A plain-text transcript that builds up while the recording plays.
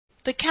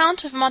The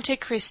Count of Monte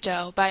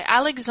Cristo by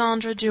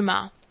Alexandre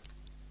Dumas.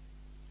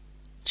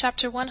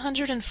 Chapter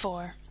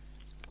 104.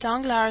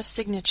 Danglars'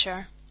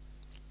 Signature.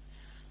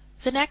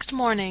 The next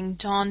morning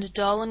dawned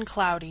dull and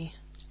cloudy.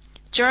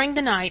 During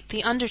the night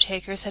the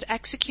undertakers had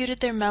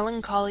executed their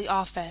melancholy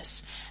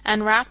office,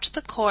 and wrapped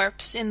the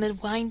corpse in the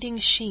winding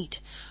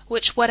sheet,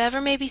 which, whatever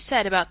may be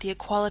said about the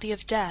equality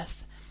of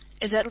death,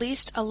 is at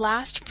least a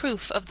last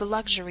proof of the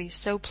luxury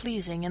so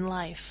pleasing in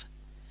life.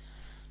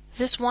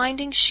 This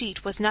winding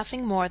sheet was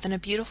nothing more than a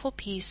beautiful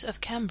piece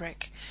of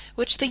cambric,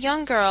 which the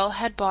young girl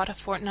had bought a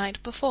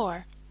fortnight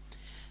before.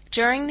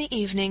 During the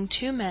evening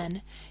 2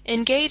 men,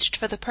 engaged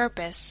for the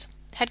purpose,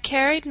 had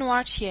carried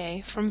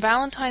Noirtier from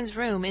Valentine's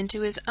room into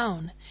his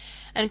own,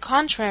 and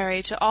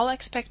contrary to all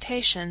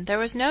expectation there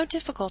was no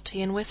difficulty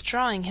in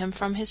withdrawing him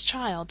from his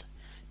child.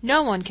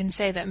 No one can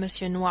say that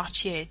Monsieur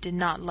Noirtier did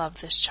not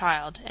love this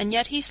child, and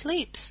yet he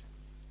sleeps.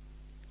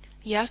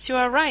 "Yes, you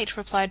are right,"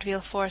 replied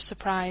Villefort,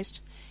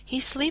 surprised. "He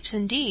sleeps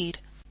indeed,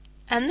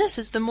 and this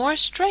is the more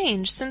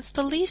strange, since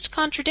the least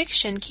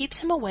contradiction keeps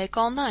him awake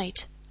all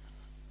night."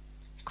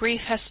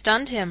 "Grief has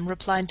stunned him,"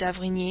 replied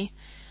d'Avrigny,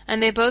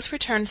 and they both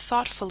returned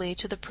thoughtfully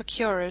to the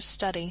procuror's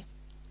study.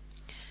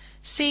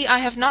 "See, I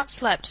have not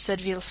slept,"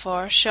 said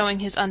Villefort,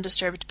 showing his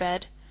undisturbed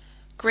bed.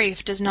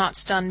 "Grief does not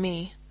stun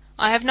me.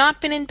 I have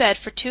not been in bed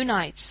for 2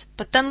 nights,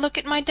 but then look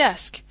at my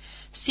desk.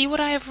 See what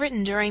I have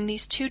written during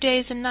these 2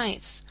 days and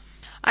nights.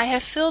 I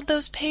have filled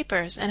those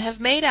papers, and have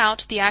made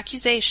out the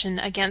accusation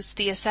against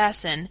the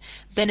assassin,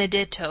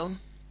 Benedetto.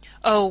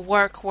 Oh,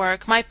 work,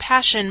 work, my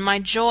passion, my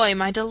joy,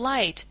 my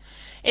delight!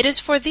 It is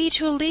for thee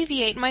to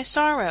alleviate my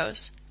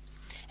sorrows."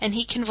 And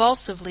he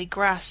convulsively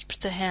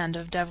grasped the hand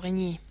of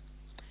d'Avrigny.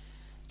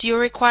 "Do you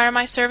require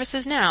my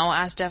services now?"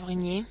 asked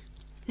d'Avrigny.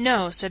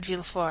 "No," said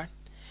Villefort.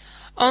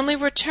 "Only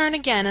return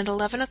again at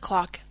 11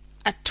 o'clock.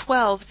 At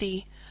 12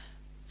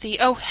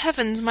 oh,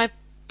 heavens, my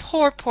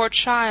poor, poor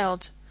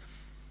child!"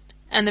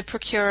 And the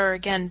procureur,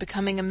 again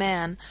becoming a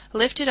man,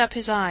 lifted up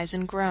his eyes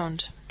and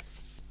groaned.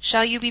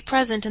 "Shall you be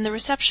present in the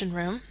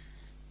reception-room?"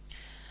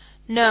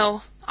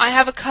 "No, I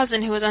have a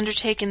cousin who has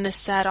undertaken this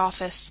sad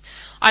office.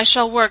 I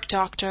shall work,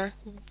 doctor,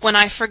 when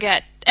I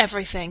forget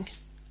everything."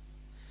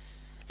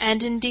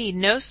 And indeed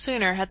no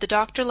sooner had the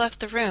doctor left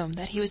the room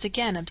than he was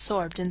again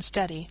absorbed in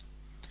study.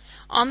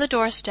 On the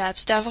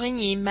doorsteps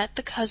d'Avrigny met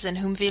the cousin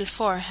whom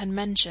Villefort had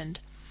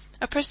mentioned,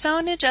 a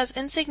personage as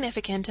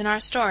insignificant in our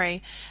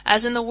story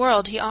as in the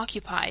world he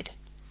occupied.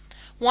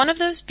 One of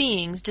those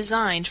beings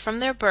designed from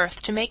their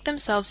birth to make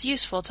themselves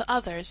useful to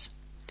others.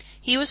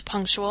 He was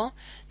punctual,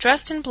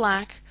 dressed in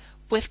black,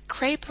 with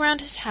crape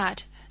round his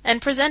hat,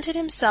 and presented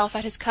himself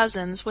at his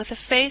cousin's with a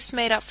face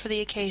made up for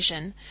the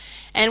occasion,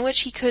 and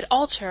which he could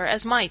alter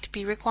as might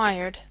be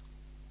required.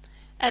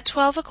 At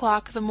 12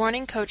 o'clock the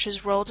morning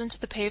coaches rolled into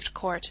the paved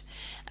court,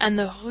 and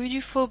the Rue du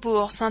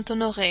Faubourg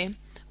Saint-Honoré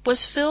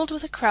was filled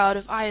with a crowd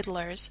of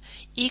idlers,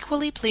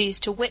 equally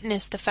pleased to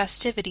witness the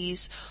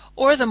festivities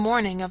or the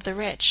mourning of the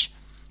rich,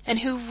 and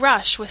who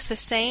rush with the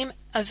same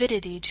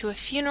avidity to a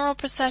funeral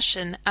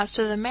procession as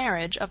to the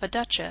marriage of a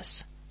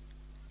duchess.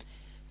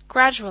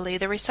 Gradually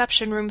the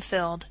reception-room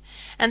filled,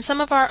 and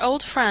some of our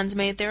old friends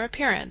made their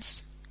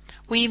appearance.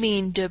 We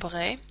mean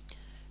Debray,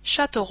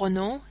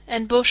 Château-Renaud,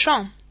 and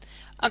Beauchamp,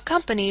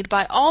 accompanied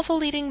by all the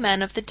leading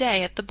men of the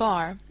day at the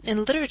bar,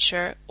 in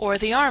literature, or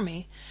the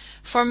army,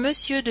 for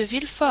Monsieur de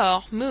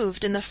Villefort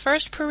moved in the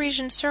first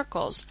Parisian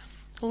circles,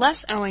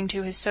 less owing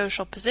to his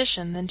social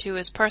position than to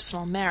his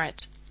personal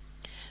merit.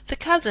 The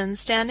cousin,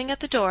 standing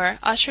at the door,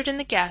 ushered in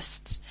the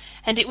guests,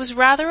 and it was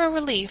rather a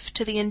relief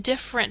to the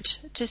indifferent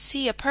to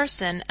see a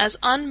person as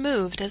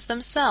unmoved as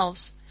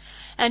themselves,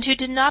 and who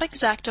did not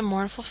exact a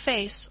mournful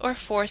face or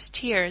force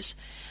tears,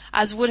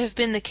 as would have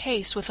been the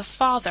case with a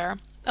father,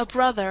 a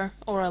brother,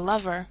 or a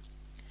lover.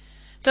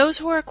 Those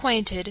who were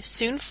acquainted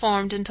soon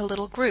formed into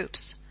little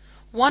groups.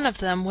 One of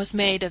them was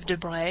made of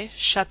Debray,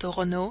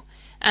 Château-Renaud,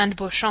 and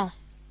Beauchamp.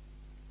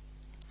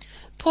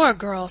 "Poor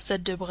girl,"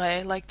 said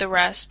Debray, like the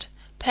rest,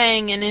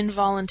 paying an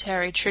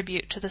involuntary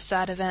tribute to the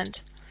sad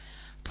event.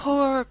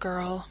 "Poor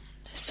girl!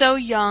 So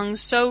young,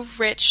 so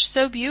rich,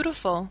 so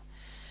beautiful!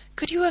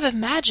 Could you have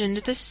imagined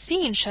this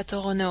scene,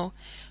 Château-Renaud,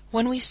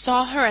 when we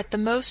saw her at the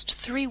most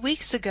 3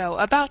 weeks ago,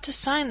 about to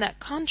sign that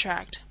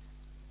contract?"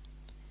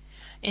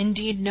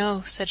 "Indeed,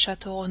 no," said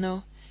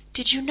Château-Renaud.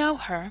 "Did you know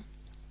her?"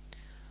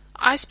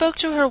 "I spoke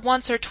to her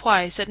once or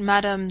twice at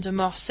Madame de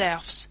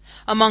Morcerf's.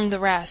 Among the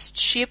rest,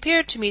 she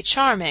appeared to me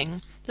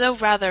charming, though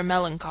rather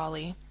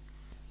melancholy."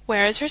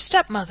 "Where is her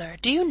stepmother?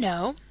 Do you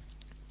know?"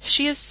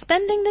 "She is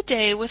spending the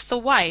day with the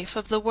wife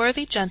of the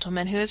worthy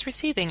gentleman who is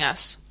receiving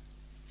us."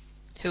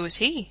 "Who is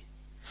he?"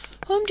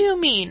 "Whom do you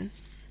mean?"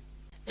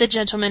 "The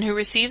gentleman who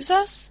receives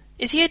us?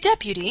 Is he a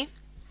deputy?"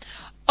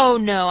 "Oh,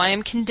 no, I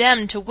am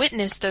condemned to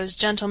witness those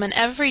gentlemen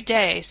every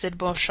day," said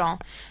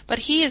Beauchamp, "but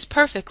he is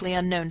perfectly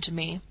unknown to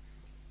me."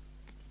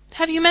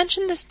 "Have you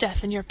mentioned this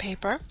death in your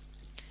paper?"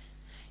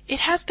 "It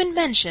has been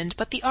mentioned,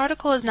 but the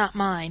article is not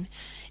mine.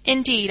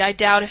 Indeed, I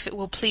doubt if it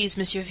will please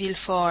Monsieur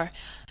Villefort,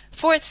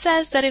 for it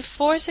says that if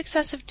 4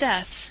 successive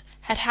deaths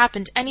had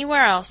happened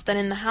anywhere else than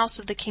in the house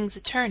of the king's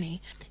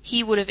attorney,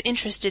 he would have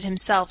interested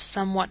himself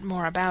somewhat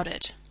more about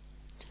it.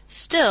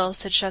 "Still,"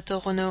 said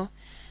Château Renaud,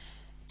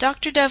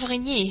 "Dr.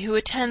 d'Avrigny, who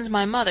attends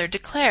my mother,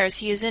 declares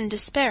he is in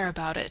despair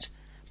about it.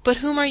 But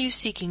whom are you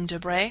seeking,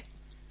 Debray?"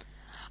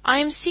 "I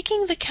am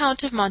seeking the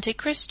Count of Monte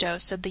Cristo,"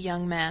 said the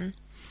young man.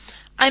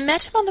 "I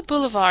met him on the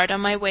boulevard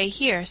on my way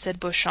here," said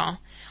Beauchamp.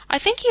 "I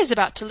think he is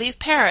about to leave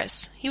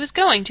Paris. He was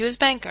going to his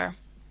banker."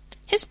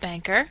 "His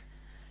banker?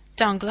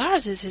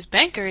 Danglars is his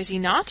banker, is he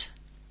not?"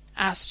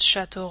 asked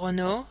Château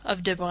Renaud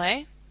of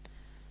Debray.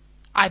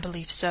 "I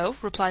believe so,"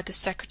 replied the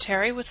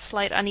secretary with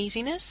slight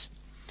uneasiness.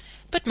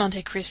 "But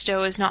Monte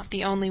Cristo is not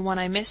the only one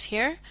I miss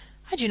here.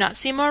 I do not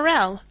see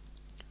Morrel."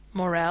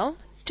 "Morrel?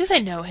 Do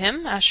they know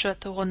him?" asked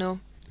Château Renaud.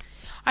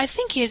 "I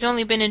think he has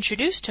only been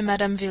introduced to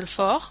Madame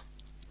Villefort."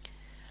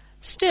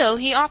 "Still,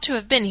 he ought to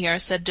have been here,"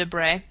 said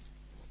Debray.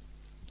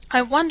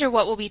 "I wonder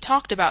what will be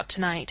talked about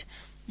tonight.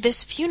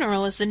 This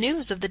funeral is the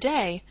news of the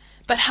day.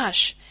 But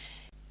hush!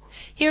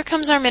 Here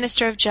comes our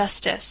Minister of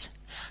Justice.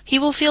 He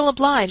will feel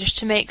obliged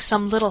to make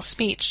some little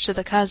speech to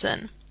the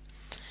cousin."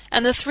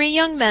 And the three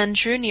young men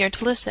drew near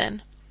to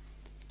listen.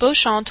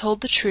 Beauchamp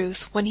told the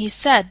truth when he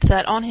said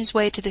that on his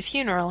way to the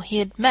funeral he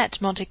had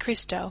met Monte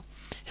Cristo,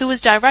 who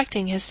was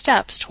directing his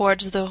steps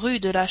towards the Rue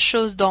de la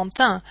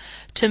Chose-d'Antin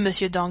to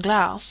M.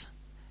 Danglars.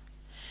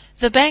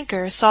 The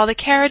banker saw the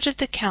carriage of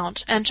the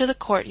Count enter the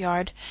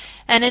courtyard,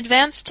 and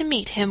advanced to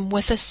meet him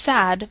with a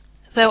sad,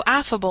 though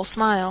affable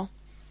smile.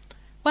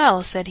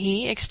 "Well," said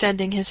he,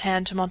 extending his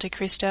hand to Monte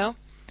Cristo,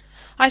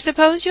 "I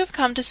suppose you have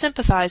come to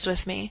sympathize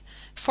with me,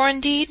 for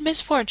indeed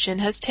misfortune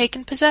has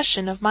taken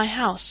possession of my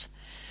house.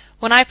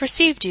 When I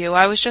perceived you,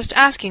 I was just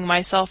asking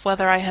myself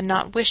whether I had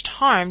not wished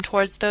harm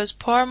towards those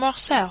poor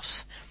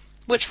Morcerfs,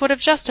 which would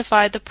have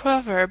justified the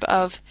proverb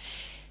of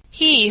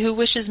 'He who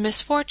wishes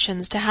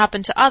misfortunes to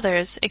happen to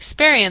others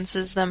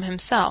experiences them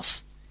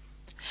himself.'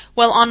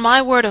 Well, on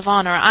my word of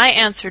honor, I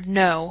answered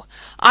no.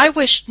 I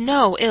wished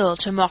no ill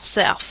to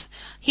Morcerf.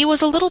 He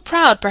was a little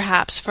proud,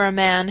 perhaps, for a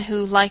man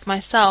who, like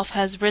myself,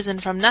 has risen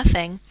from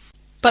nothing.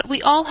 But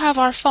we all have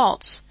our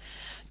faults.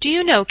 Do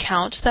you know,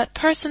 Count, that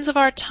persons of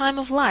our time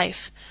of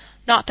life,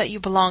 not that you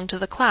belong to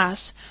the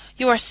class,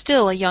 you are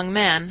still a young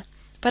man,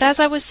 but as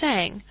I was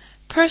saying,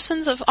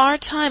 persons of our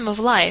time of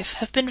life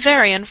have been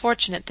very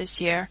unfortunate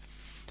this year.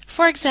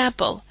 For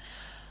example,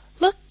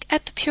 look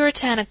at the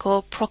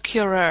puritanical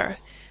procureur,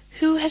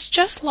 who has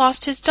just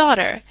lost his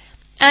daughter,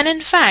 and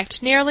in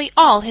fact nearly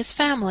all his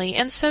family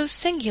in so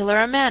singular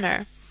a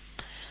manner.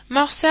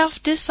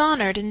 Morcerf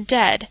dishonored and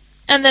dead,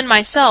 and then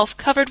myself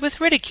covered with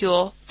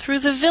ridicule through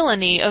the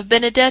villainy of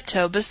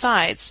Benedetto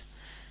besides."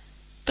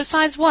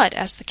 "Besides what?"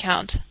 asked the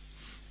Count.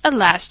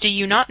 "Alas, do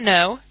you not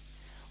know?"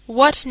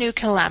 "What new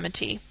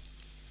calamity?"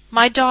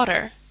 "My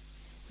daughter."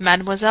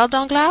 "Mademoiselle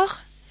Danglars?"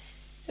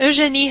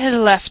 "Eugénie has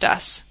left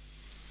us."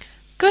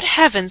 "Good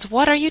heavens,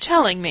 what are you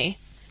telling me?"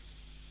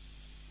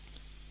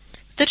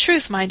 "The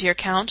truth, my dear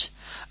Count.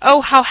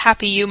 Oh, how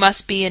happy you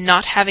must be in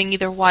not having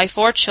either wife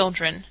or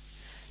children."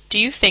 "Do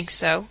you think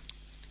so?"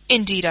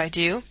 "Indeed I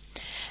do.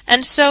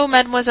 And so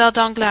Mademoiselle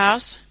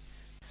Danglars?"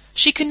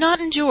 "She could not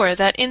endure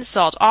that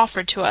insult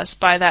offered to us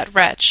by that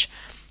wretch,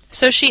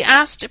 so she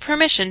asked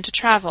permission to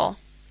travel."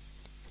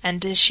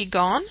 "And is she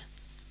gone?"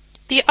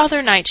 "The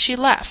other night she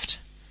left."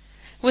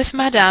 "With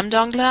Madame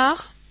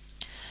Danglars?"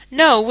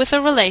 "No, with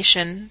a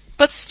relation.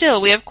 But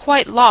still we have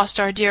quite lost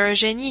our dear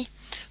Eugénie,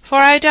 for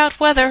I doubt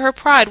whether her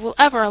pride will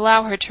ever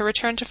allow her to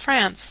return to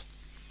France."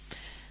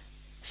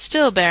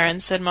 "Still, Baron,"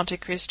 said Monte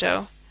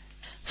Cristo,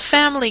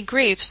 "family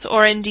griefs,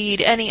 or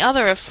indeed any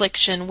other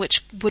affliction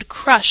which would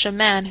crush a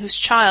man whose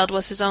child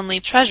was his only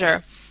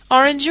treasure,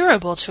 are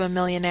endurable to a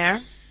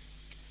millionaire.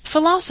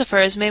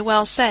 Philosophers may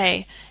well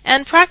say,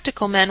 and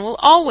practical men will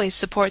always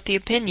support the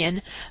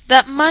opinion,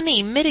 that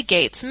money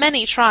mitigates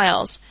many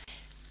trials,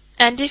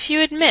 and if you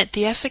admit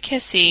the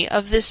efficacy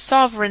of this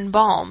sovereign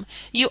balm,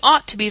 you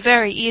ought to be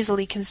very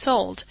easily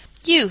consoled,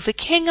 you, the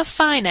king of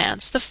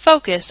finance, the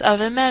focus of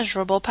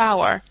immeasurable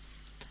power."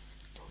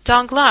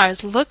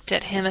 Danglars looked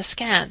at him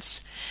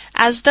askance,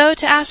 as though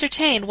to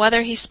ascertain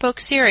whether he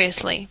spoke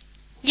seriously.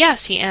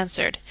 "Yes," he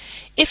answered,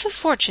 "if a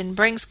fortune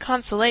brings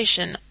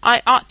consolation,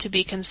 I ought to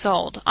be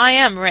consoled. I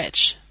am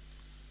rich."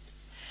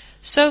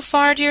 "So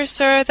far, dear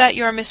sir, that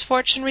your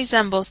misfortune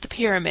resembles the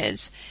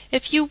pyramids.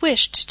 If you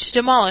wished to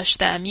demolish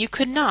them, you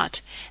could not,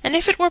 and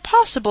if it were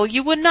possible,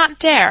 you would not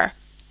dare."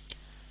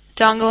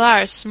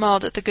 Danglars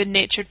smiled at the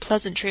good-natured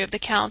pleasantry of the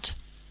Count.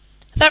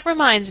 "That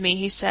reminds me,"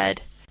 he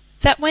said,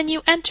 "that when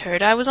you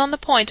entered I was on the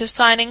point of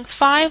signing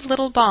 5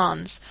 little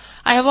bonds.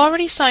 I have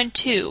already signed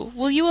 2.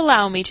 Will you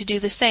allow me to do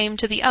the same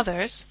to the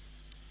others?"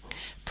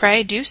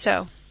 "Pray do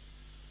so."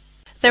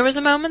 There was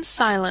a moment's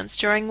silence,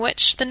 during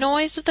which the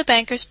noise of the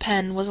banker's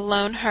pen was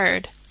alone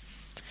heard,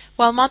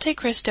 while Monte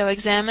Cristo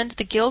examined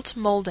the gilt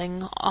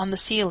moulding on the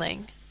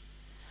ceiling.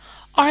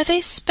 "Are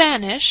they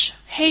Spanish,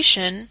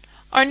 Haytian,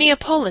 or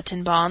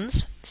Neapolitan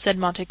bonds?" said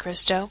Monte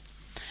Cristo.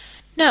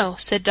 "No,"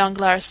 said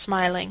Danglars,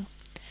 smiling.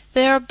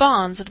 "They are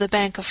bonds of the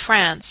Bank of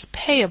France,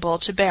 payable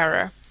to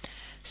bearer.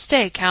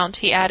 "Stay, Count,"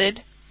 he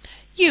added.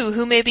 "You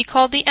who may be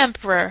called the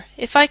Emperor,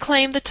 if I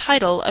claim the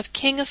title of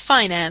King of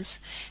Finance,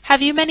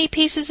 have you many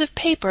pieces of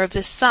paper of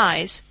this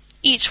size,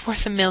 each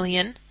worth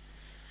 1,000,000?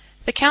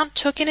 The Count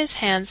took in his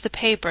hands the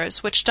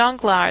papers which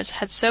Danglars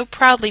had so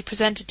proudly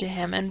presented to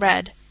him, and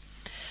read: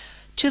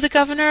 "To the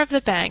Governor of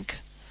the Bank,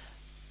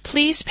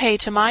 please pay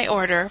to my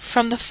order,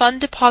 from the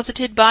fund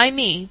deposited by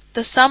me,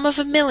 the sum of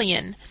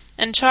 1,000,000,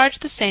 and charge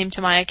the same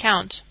to my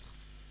account.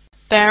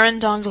 Baron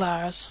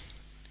Danglars."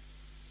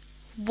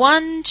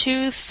 "1,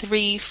 2,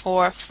 3,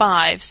 4,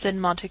 5," said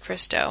Monte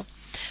Cristo.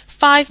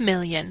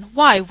 5,000,000!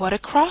 Why, what a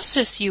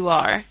Croesus you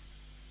are!"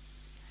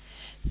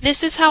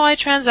 "This is how I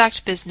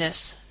transact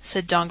business,"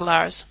 said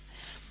Danglars.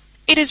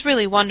 "It is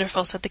really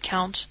wonderful," said the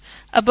Count.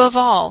 "Above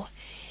all,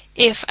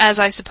 if, as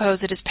I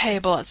suppose, it is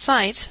payable at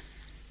sight."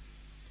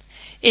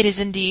 "It is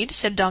indeed,"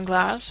 said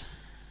Danglars.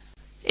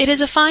 "It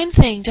is a fine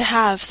thing to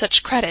have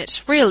such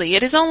credit. Really,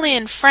 it is only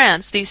in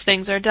France these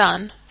things are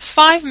done.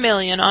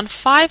 5,000,000 on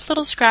 5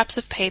 little scraps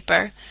of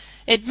paper.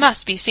 It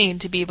must be seen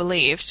to be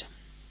believed."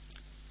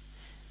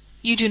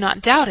 "You do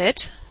not doubt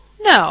it?"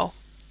 "No."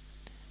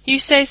 "You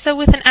say so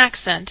with an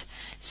accent.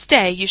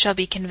 Stay, you shall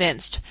be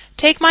convinced.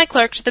 Take my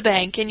clerk to the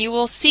bank, and you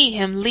will see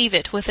him leave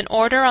it with an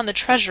order on the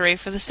treasury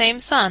for the same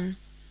sum."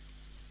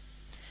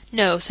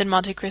 "No," said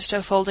Monte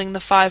Cristo, folding the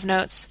 5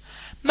 notes.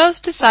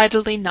 "Most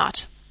decidedly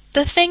not.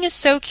 The thing is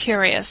so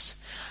curious.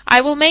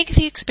 I will make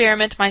the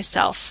experiment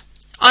myself.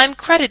 I'm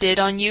credited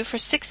on you for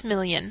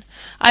 6,000,000.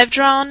 I've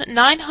drawn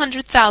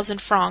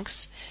 900,000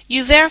 francs.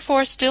 You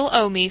therefore still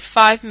owe me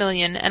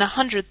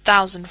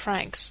 5,100,000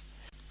 francs.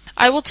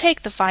 I will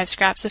take the 5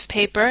 scraps of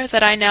paper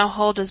that I now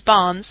hold as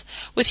bonds,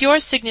 with your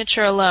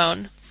signature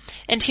alone,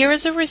 and here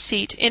is a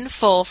receipt in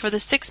full for the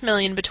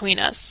 6,000,000 between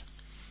us.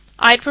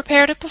 I'd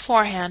prepared it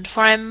beforehand,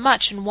 for I am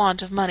much in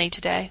want of money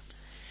today."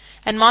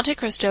 And Monte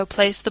Cristo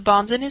placed the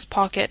bonds in his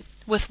pocket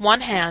with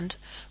one hand,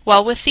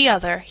 while with the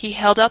other he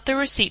held out the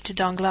receipt to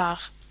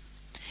Danglars.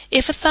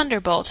 If a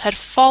thunderbolt had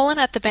fallen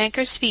at the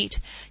banker's feet,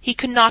 he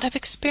could not have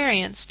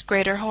experienced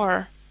greater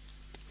horror.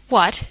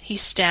 "What?" he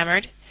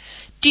stammered.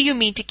 "Do you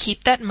mean to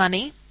keep that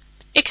money?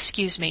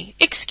 Excuse me,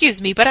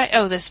 but I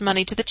owe this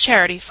money to the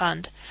charity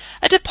fund,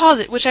 a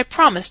deposit which I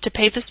promised to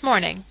pay this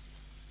morning."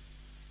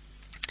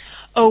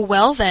 "Oh,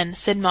 well, then,"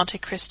 said Monte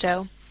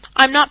Cristo,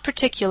 "I'm not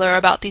particular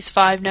about these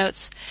 5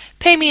 notes.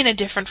 Pay me in a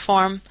different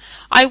form.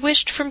 I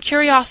wished from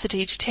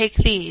curiosity to take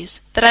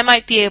these, that I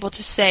might be able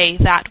to say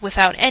that,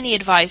 without any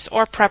advice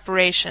or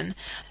preparation,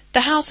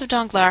 the house of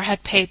Danglars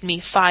had paid me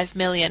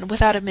 5,000,000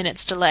 without a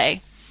minute's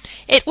delay.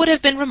 It would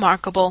have been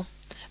remarkable.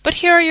 But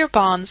here are your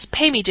bonds.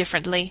 Pay me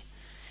differently."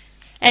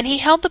 And he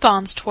held the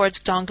bonds towards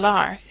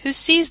Danglars, who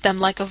seized them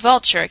like a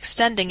vulture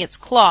extending its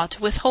claw to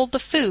withhold the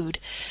food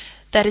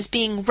that is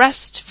being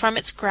wrested from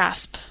its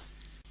grasp.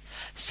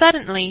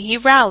 Suddenly he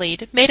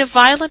rallied, made a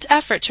violent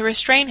effort to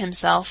restrain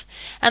himself,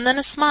 and then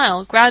a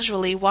smile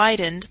gradually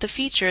widened the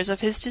features of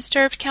his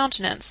disturbed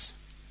countenance.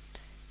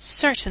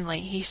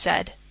 "Certainly," he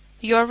said,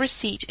 "your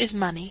receipt is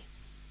money."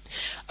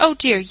 "Oh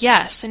dear,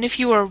 yes, and if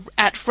you were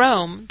at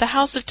Rome, the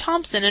house of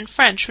Thomson and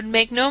French would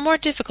make no more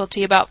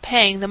difficulty about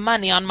paying the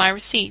money on my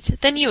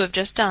receipt than you have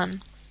just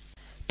done."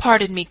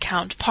 "Pardon me,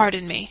 Count,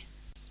 pardon me."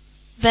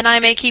 "Then I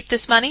may keep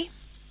this money?"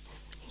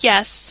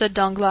 "Yes," said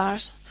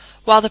Danglars,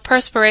 while the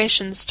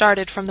perspiration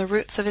started from the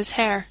roots of his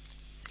hair.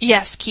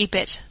 "Yes, keep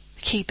it,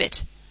 keep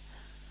it."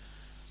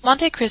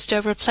 Monte Cristo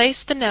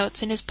replaced the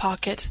notes in his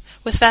pocket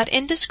with that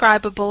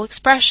indescribable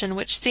expression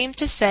which seemed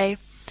to say,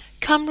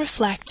 "Come,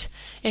 reflect.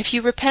 If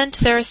you repent,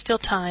 there is still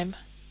time."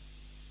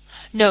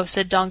 "No,"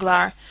 said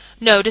Danglars.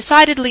 "No,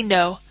 decidedly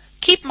no.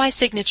 Keep my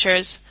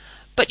signatures.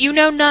 But you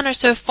know none are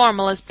so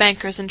formal as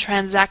bankers in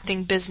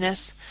transacting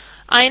business.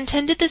 I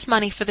intended this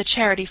money for the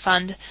charity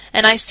fund,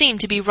 and I seem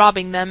to be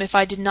robbing them if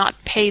I did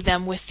not pay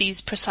them with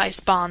these precise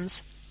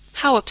bonds.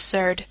 How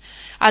absurd!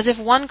 As if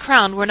 1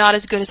 crown were not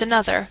as good as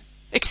another.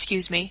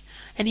 Excuse me."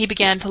 And he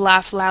began to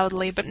laugh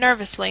loudly but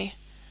nervously.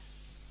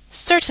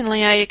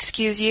 "Certainly I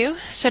excuse you,"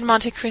 said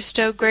Monte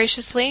Cristo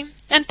graciously,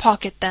 "and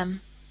pocket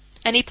them."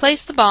 And he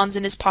placed the bonds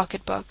in his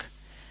pocket-book.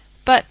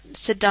 "But,"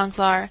 said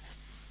Danglars,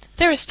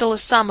 "there is still a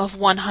sum of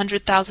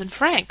 100,000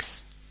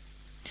 francs."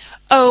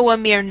 "Oh, a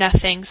mere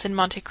nothing," said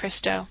Monte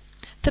Cristo.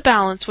 "The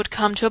balance would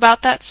come to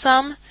about that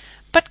sum.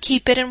 But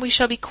keep it, and we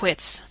shall be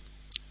quits."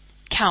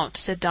 "Count,"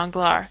 said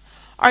Danglars,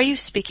 "are you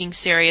speaking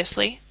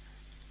seriously?"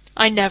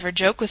 "I never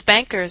joke with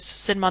bankers,"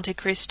 said Monte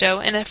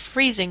Cristo in a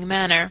freezing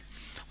manner,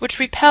 which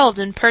repelled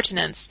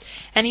impertinence,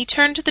 and he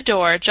turned to the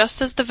door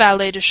just as the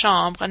valet de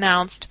chambre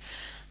announced,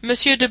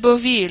 "Monsieur de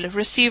Boville,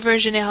 receiver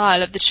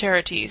général of the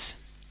charities."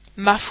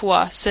 "Ma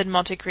foi," said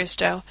Monte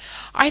Cristo,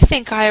 "I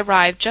think I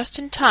arrived just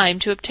in time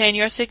to obtain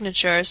your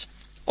signatures,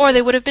 or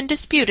they would have been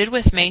disputed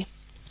with me."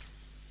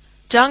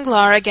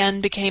 Danglars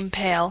again became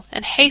pale,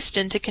 and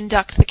hastened to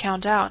conduct the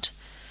Count out.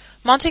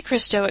 Monte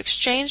Cristo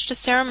exchanged a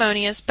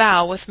ceremonious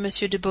bow with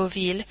Monsieur de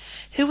Boville,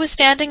 who was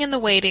standing in the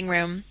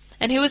waiting-room,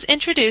 and who was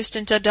introduced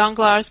into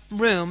Danglars'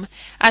 room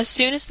as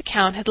soon as the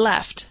Count had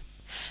left.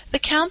 The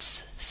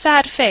Count's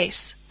sad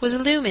face was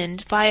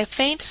illumined by a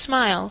faint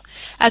smile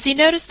as he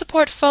noticed the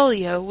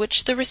portfolio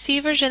which the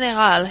Receiver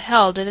Général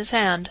held in his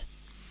hand.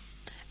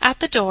 At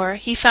the door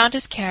he found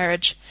his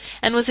carriage,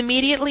 and was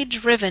immediately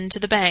driven to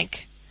the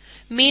bank.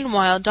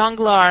 Meanwhile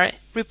Danglars,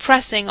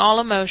 repressing all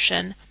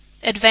emotion,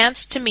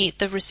 advanced to meet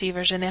the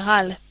Receiver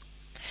Général.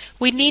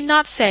 We need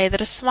not say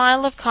that a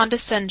smile of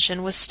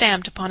condescension was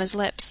stamped upon his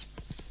lips.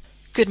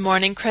 "Good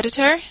morning,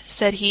 creditor,"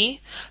 said he,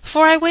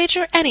 "for I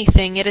wager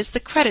anything it is the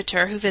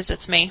creditor who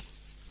visits me."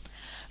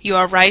 "You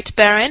are right,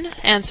 Baron,"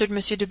 answered M.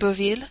 de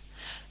Boville.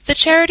 "The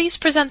charities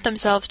present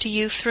themselves to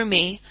you through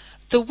me.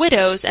 The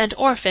widows and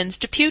orphans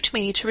depute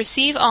me to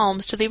receive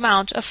alms to the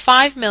amount of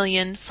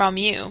 5,000,000 from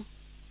you."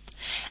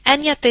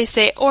 "And yet they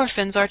say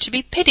orphans are to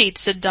be pitied,"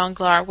 said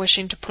Danglars,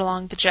 wishing to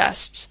prolong the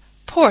jests.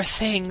 "Poor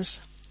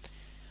things!"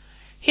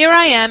 "Here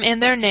I am in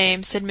their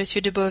name," said M.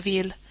 de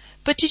Boville.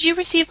 "But did you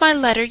receive my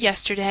letter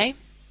yesterday?"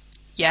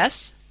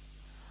 "Yes."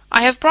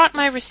 "I have brought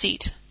my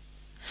receipt."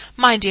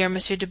 "My dear M.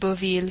 de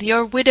Boville,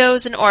 your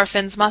widows and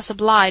orphans must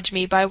oblige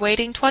me by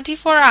waiting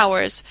 24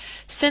 hours,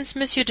 since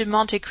M. de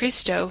Monte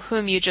Cristo,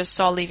 whom you just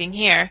saw leaving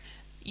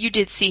here—you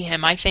did see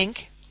him, I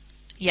think?"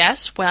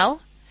 "Yes,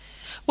 well?"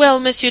 "Well,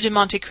 M. de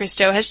Monte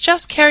Cristo has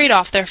just carried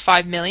off their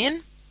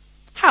 5,000,000.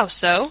 "How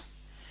so?"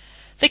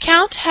 "The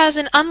Count has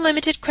an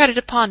unlimited credit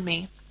upon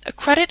me, a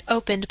credit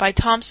opened by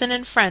Thomson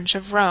and French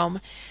of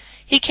Rome.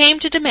 He came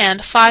to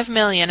demand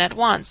 5,000,000 at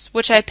once,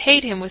 which I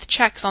paid him with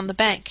checks on the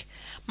bank.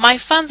 My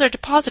funds are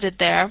deposited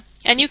there,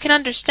 and you can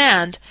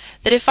understand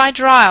that if I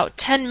draw out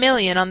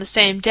 10,000,000 on the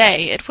same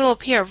day, it will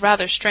appear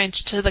rather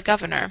strange to the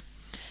governor.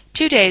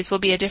 2 days will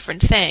be a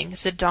different thing,"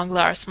 said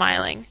Danglars,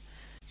 smiling.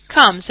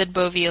 "Come," said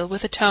Boville,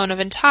 with a tone of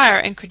entire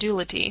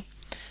incredulity.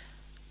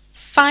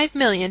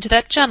 5,000,000 to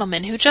that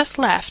gentleman who just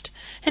left,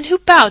 and who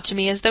bowed to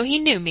me as though he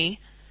knew me."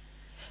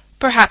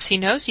 "Perhaps he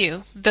knows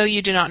you, though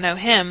you do not know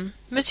him.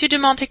 Monsieur de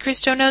Monte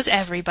Cristo knows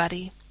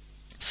everybody."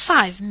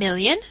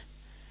 5,000,000?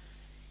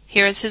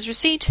 "Here is his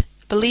receipt.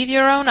 Believe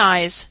your own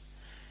eyes."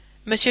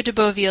 Monsieur de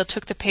Boville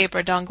took the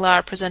paper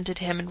Danglars presented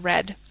him and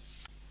read: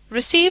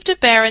 "Received of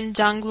Baron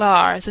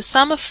Danglars the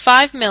sum of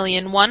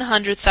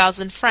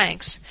 5,100,000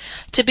 francs,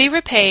 to be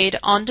repaid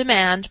on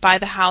demand by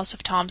the house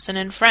of Thomson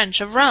and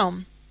French of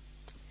Rome."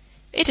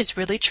 "It is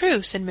really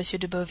true," said Monsieur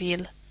de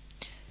Boville.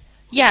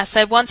 "Yes,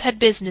 I once had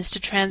business to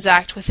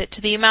transact with it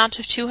to the amount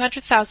of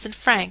 200,000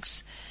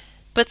 francs,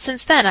 but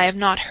since then I have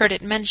not heard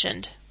it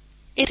mentioned."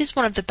 "It is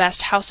one of the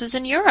best houses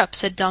in Europe,"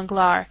 said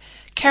Danglars,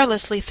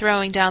 carelessly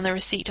throwing down the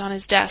receipt on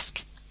his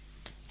desk.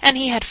 "And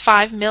he had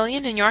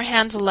 5,000,000 in your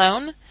hands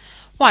alone?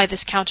 Why,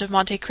 this Count of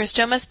Monte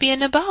Cristo must be a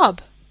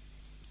nabob."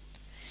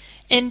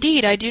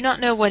 "Indeed, I do not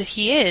know what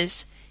he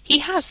is. He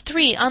has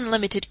 3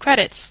 unlimited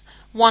credits,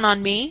 one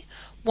on me,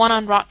 one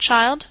on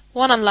Rothschild,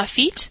 one on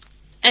Laffitte,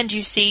 and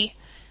you see,"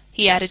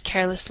 he added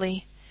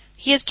carelessly,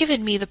 "he has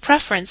given me the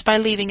preference by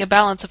leaving a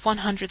balance of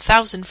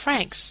 100,000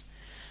 francs."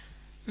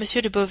 M.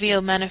 de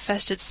Boville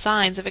manifested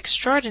signs of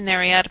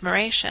extraordinary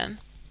admiration.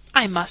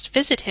 "I must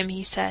visit him,"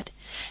 he said,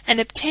 "and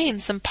obtain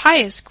some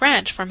pious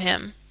grant from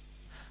him."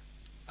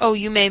 "Oh,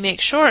 you may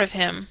make sure of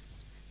him.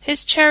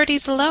 His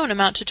charities alone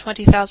amount to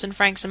 20,000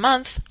 francs a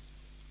month."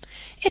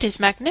 "It is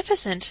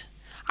magnificent.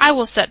 I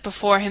will set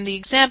before him the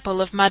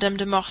example of Madame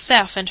de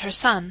Morcerf and her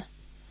son."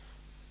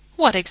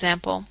 "What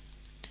example?"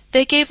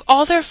 "They gave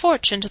all their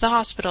fortune to the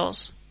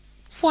hospitals."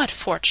 "What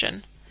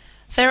fortune?"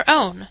 "Their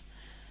own.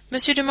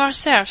 Monsieur de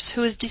Morcerf's,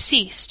 who is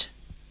deceased."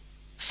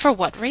 "For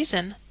what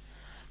reason?"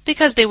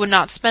 "Because they would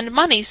not spend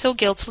money so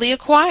guiltily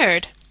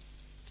acquired."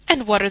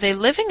 "And what are they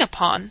living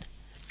upon?"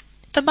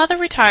 "The mother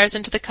retires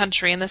into the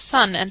country, and the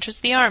son enters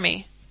the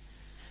army."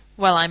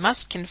 "Well, I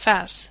must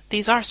confess,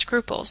 these are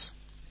scruples."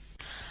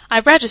 "I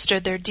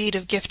registered their deed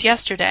of gift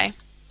yesterday."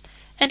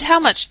 "And how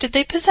much did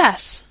they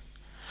possess?"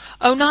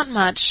 "Oh, not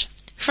much.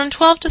 From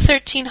 12 to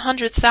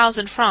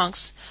 1,300,000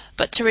 francs,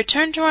 but to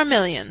return to our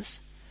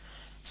millions."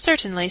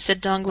 "Certainly," said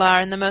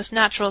Danglars in the most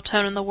natural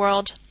tone in the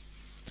world.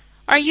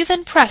 "Are you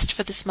then pressed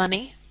for this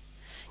money?"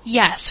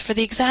 "Yes, for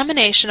the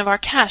examination of our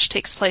cash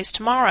takes place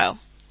tomorrow."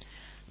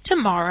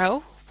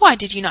 "Tomorrow? Why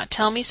did you not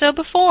tell me so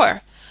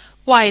before?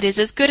 Why, it is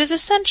as good as a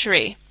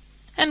century.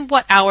 And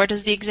what hour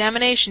does the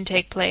examination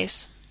take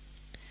place?"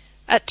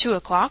 "At 2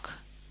 o'clock."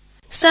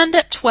 "Send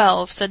at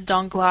 12," said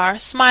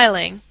Danglars,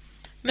 smiling.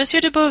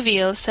 Monsieur de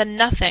Boville said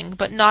nothing,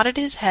 but nodded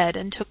his head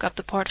and took up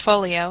the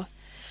portfolio.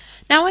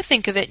 "Now I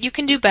think of it, you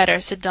can do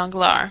better," said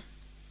Danglars.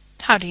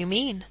 "How do you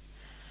mean?"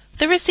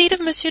 "The receipt of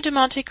Monsieur de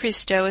Monte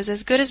Cristo is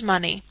as good as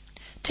money.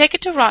 Take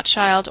it to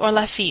Rothschild or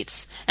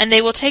Laffitte's, and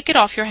they will take it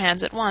off your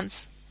hands at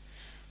once."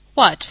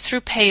 "What,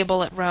 through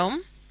payable at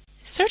Rome?"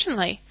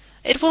 "Certainly.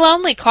 It will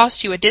only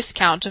cost you a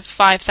discount of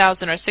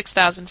 5,000 or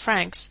 6,000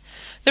 francs."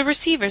 The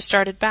receiver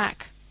started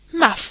back.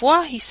 "Ma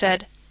foi," he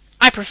said,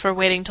 "I prefer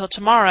waiting till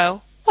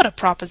tomorrow. What a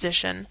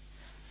proposition!"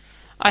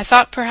 "I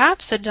thought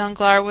perhaps," said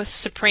Danglars with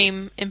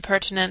supreme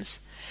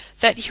impertinence,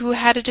 "that you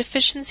had a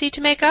deficiency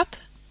to make up."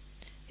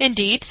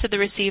 "Indeed," said the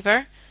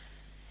receiver,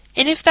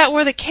 "and if that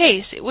were the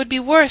case, it would be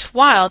worth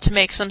while to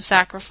make some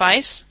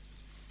sacrifice."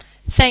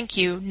 "Thank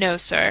you, no,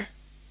 sir."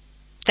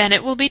 Then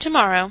it will be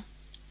tomorrow.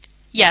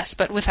 Yes,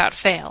 but without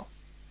fail.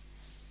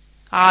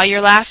 Ah,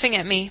 you're laughing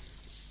at me.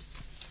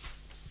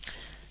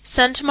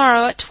 Send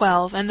tomorrow at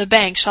 12, and the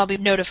bank shall be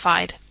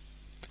notified.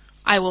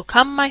 I will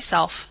come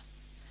myself.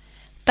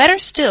 Better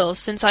still,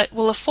 since it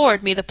will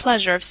afford me the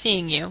pleasure of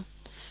seeing you.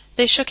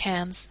 They shook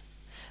hands.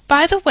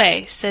 By the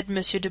way, said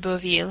Monsieur de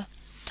Beauville,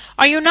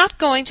 are you not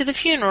going to the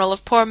funeral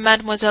of poor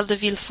Mademoiselle de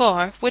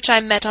Villefort, which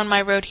I met on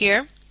my road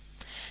here?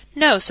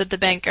 No, said the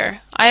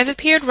banker. I have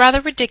appeared rather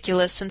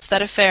ridiculous since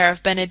that affair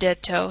of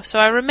Benedetto, so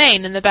I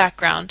remain in the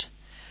background.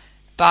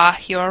 Bah,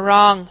 you are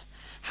wrong.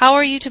 How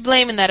are you to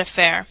blame in that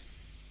affair?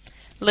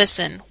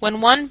 Listen,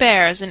 when one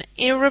bears an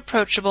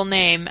irreproachable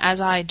name, as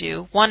I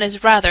do, one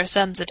is rather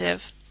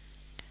sensitive.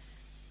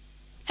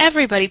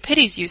 Everybody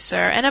pities you,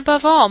 sir, and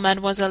above all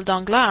Mademoiselle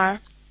Danglars.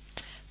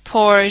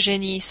 Poor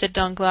Eugénie, said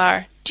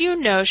Danglars. Do you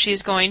know she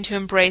is going to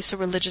embrace a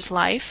religious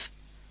life?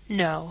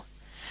 No.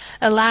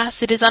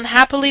 Alas, it is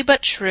unhappily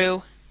but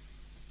true.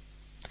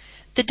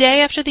 The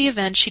day after the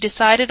event she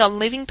decided on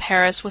leaving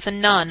Paris with a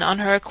nun on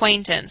her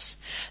acquaintance.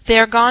 They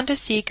are gone to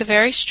seek a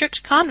very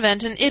strict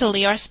convent in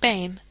Italy or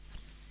Spain.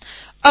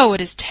 Oh,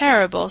 it is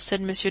terrible,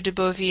 said Monsieur de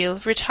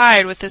Beauville,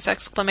 retired with this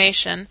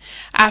exclamation,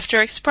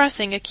 after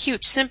expressing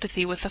acute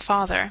sympathy with the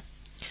father.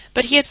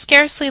 But he had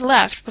scarcely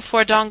left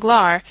before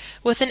Danglars,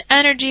 with an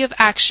energy of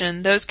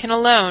action those can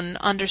alone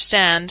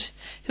understand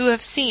who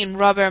have seen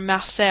Robert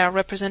Marseille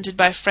represented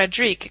by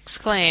Frederick,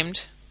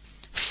 exclaimed,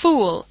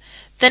 "Fool!"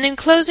 Then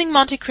enclosing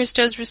Monte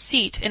Cristo's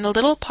receipt in a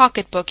little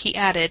pocket-book, he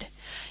added,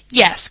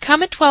 "Yes,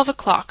 come at 12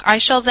 o'clock. I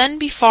shall then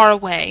be far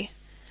away."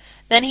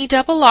 Then he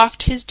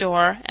double-locked his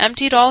door,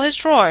 emptied all his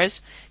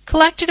drawers,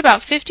 collected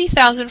about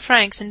 50,000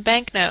 francs in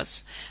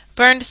bank-notes,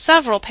 burned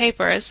several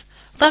papers,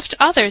 left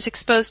others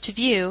exposed to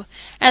view,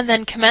 and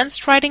then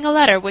commenced writing a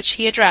letter which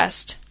he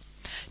addressed,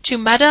 "To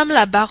Madame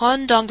la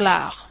Baronne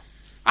Danglars."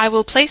 "I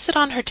will place it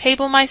on her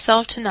table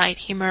myself tonight,"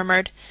 he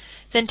murmured.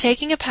 Then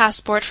taking a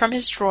passport from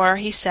his drawer,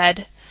 he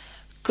said,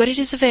 "Good, it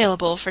is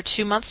available for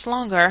 2 months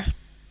longer."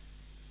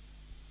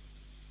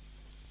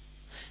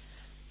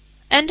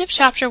 End of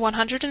chapter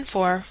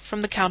 104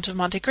 from the Count of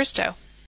Monte Cristo.